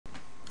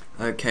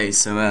Okay,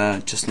 so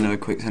just another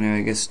quick Sony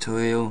Vegas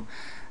tutorial,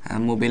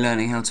 and we'll be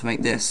learning how to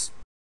make this.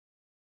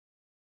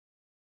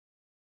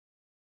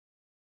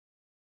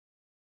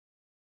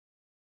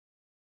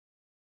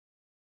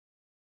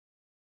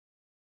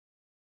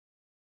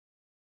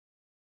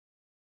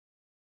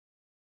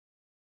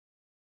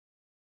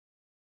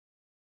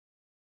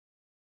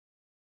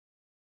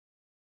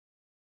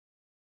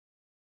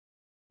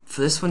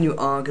 For this one, you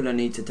are going to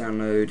need to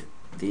download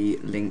the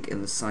link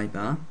in the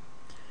sidebar.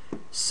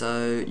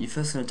 So you're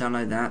first going to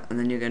download that, and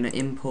then you're going to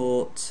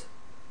import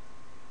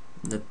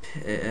the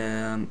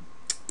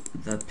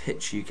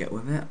picture you get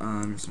with it.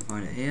 I'm just going to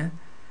find it here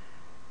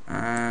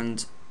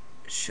and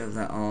shove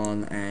that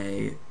on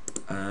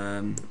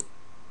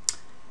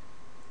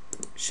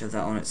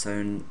its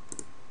own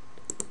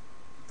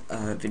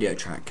video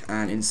track,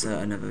 and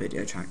insert another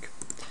video track.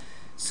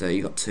 So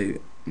you got to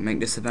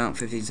make this about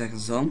 15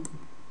 seconds long,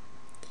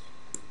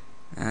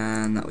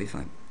 and that'll be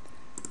fine.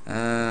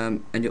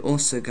 And you're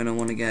also going to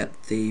want to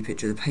get the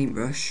picture of the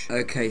paintbrush.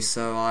 Okay,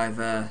 so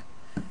I've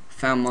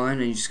found mine,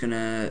 and you're just going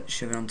to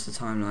shove it onto the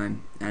timeline,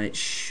 and it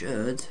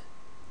should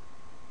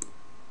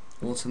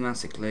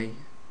automatically,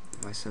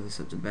 if I set this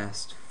up to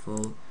best,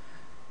 full,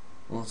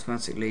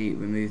 automatically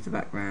remove the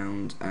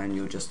background, and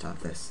you'll just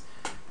have this.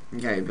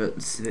 Okay, but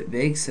it's a bit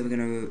big, so we're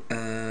going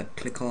to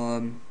click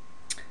on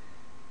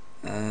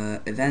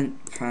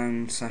event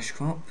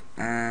 /crop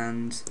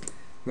and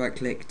right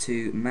click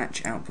to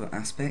match output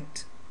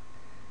aspect.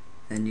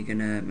 Then you're going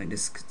to make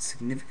this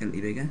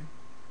significantly bigger,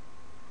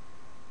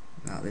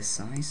 about this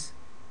size.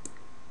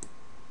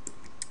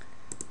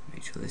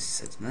 Make sure this is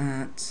set to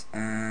that,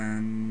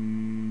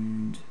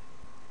 and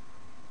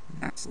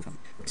that's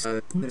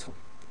so.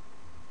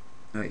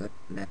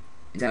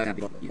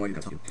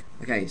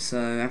 Okay,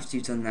 so after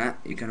you've done that,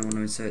 you're going to want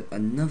to insert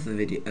another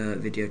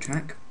video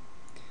track.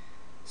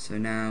 So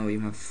now you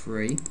have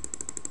three.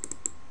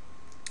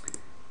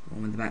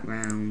 One with the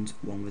background,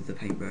 one with the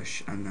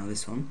paintbrush, and now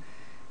this one.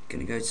 You're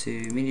going to go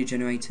to media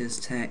generators,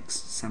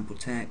 text, sample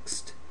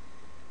text.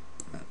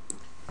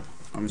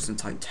 I'm just going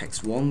to type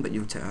text 1, but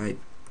you'll type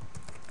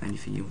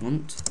anything you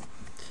want.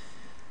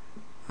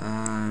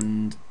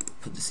 And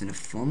put this in a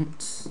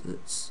font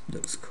that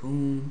looks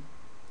cool.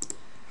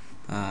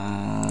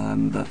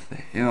 But for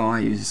here, I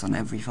use this on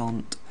every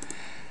font.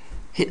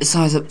 Hit the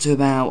size up to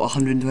about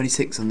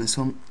 126 on this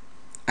one.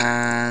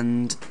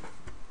 And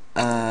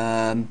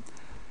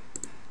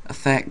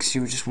effects,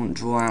 you just want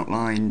draw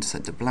outline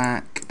set to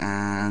black,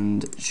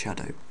 and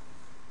shadow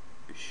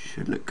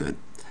should look good,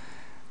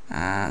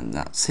 and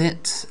that's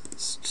it.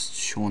 Let's just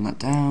shorten that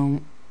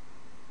down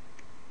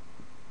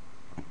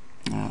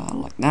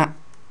like that.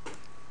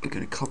 We're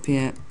going to copy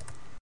it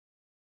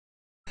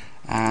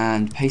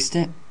and paste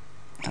it.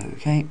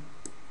 Okay,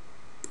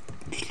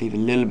 just leave a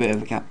little bit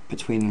of a gap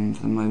between them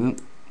for the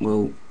moment.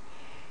 We'll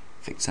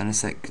fix that in a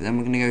sec. Then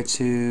we're going to go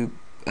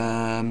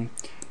to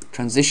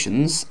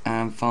transitions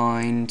and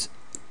find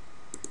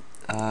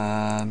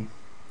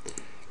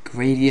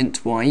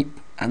gradient wipe,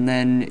 and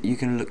then you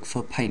can look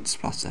for paint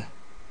splatter.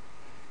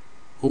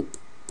 Oh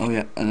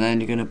yeah, and then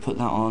you're going to put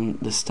that on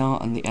the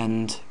start and the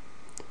end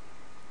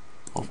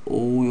of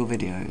all your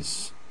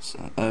videos,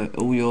 so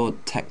all your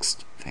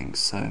text things.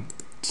 So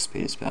to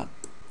speed this up.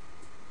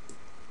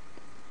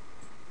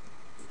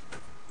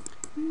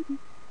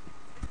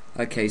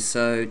 Okay,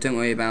 so don't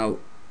worry about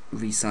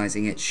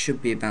resizing, it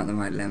should be about the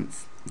right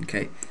length.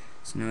 Okay,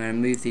 so now I'm going to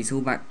move these all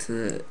back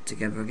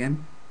together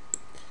again,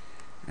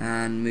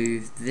 and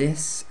move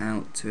this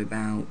out to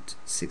about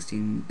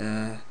 16,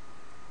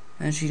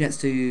 actually let's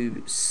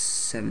do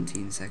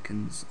 17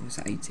 seconds, or is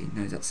that 18?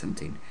 No, that's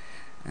 17.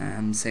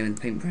 Same with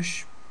the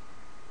paintbrush.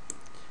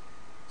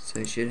 So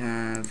you should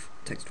have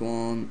text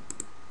 1,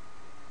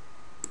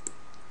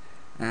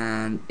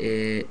 and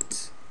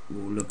it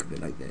will look a bit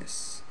like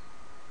this.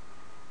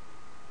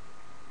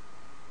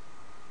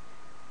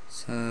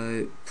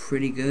 So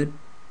pretty good,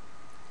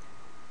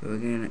 but we're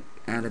going to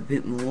add a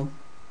bit more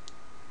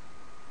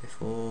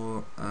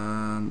before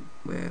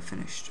we're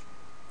finished.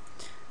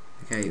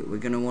 Okay, we're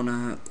going to want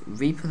to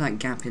re-put that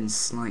gap in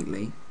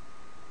slightly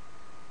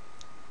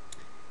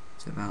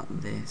to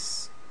about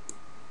this,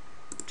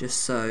 just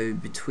so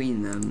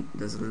between them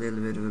there's a little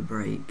bit of a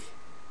break.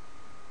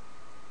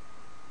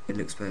 It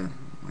looks better.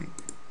 Like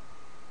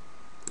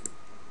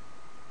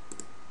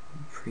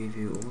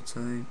preview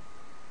auto.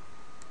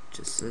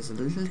 Just so there's a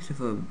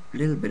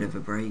little bit of a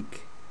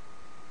break,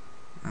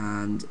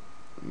 and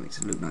it makes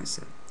it look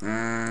nicer.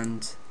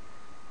 And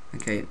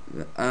okay,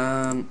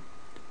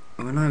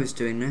 when I was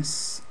doing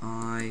this,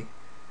 I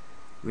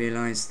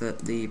realised that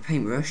the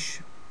paintbrush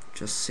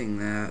just sitting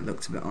there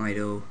looked a bit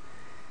idle.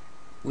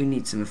 We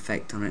need some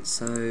effect on it,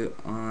 so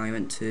I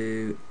went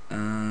to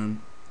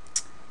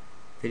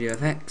Video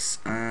Effects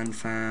and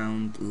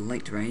found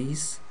Light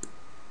Rays,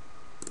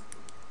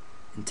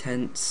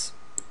 Intense,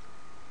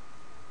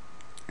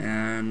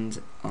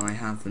 and I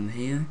have them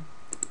here.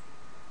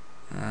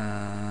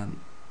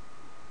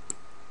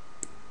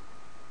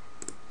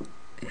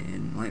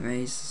 In Light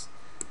Rays,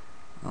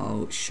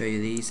 I'll show you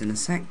these in a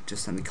sec,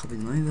 just let me copy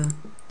them over.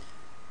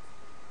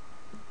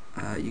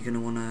 you're going to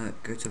want to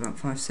go to about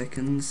 5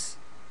 seconds,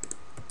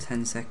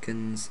 10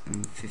 seconds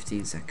and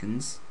 15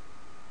 seconds.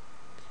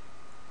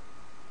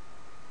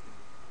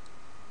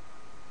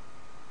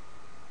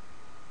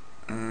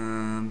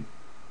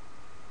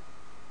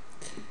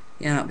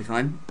 Yeah, that'll be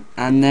fine.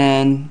 And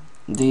then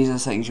these are the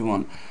settings you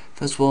want.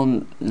 First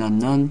one,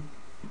 none.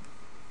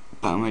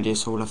 Button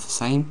radius all left the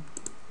same.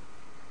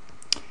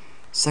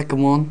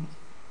 Second one,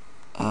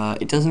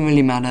 it doesn't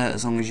really matter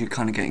as long as you're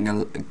kind of getting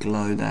a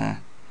glow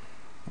there,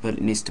 but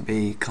it needs to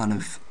be kind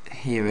of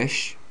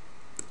here-ish.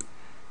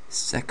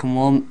 Second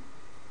one,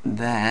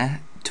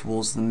 there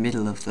towards the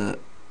middle of the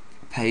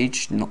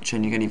page, not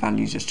changing any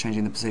values, just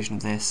changing the position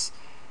of this.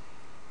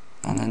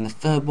 And then the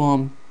third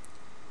one,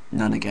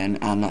 none again,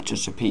 and that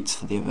just repeats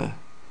for the other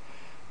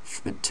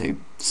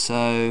two.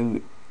 So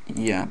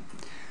yeah,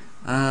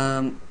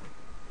 and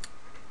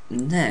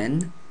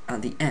then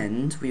at the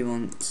end we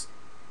want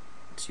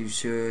to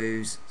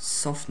choose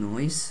soft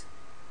noise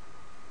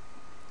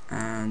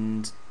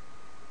and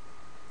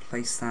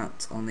place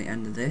that on the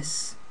end of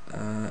this,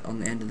 on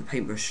the end of the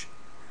paintbrush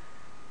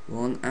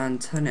one,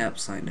 and turn it up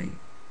slightly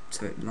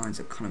so it lines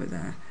up kind of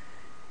there.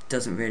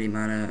 Doesn't really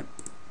matter,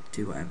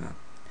 do whatever.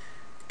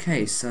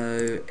 Okay,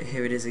 so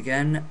here it is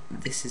again.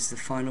 This is the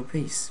final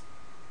piece.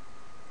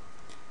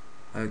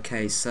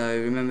 Okay, so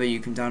remember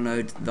you can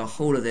download the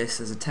whole of this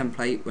as a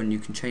template when you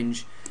can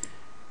change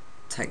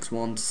text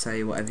 1 to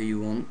say whatever you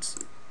want.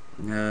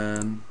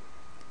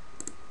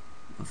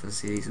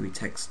 Obviously these will be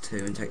text 2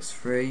 and text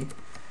 3.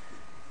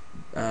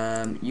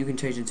 You can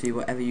change them to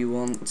whatever you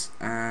want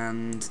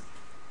and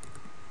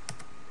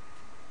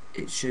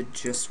it should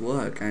just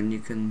work, and you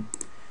can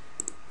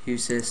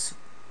use this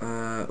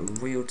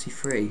royalty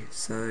free.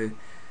 So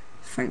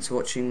thanks for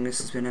watching. This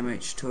has been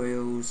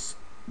MhTutorialz,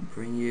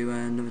 bring you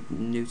another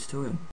new tutorial.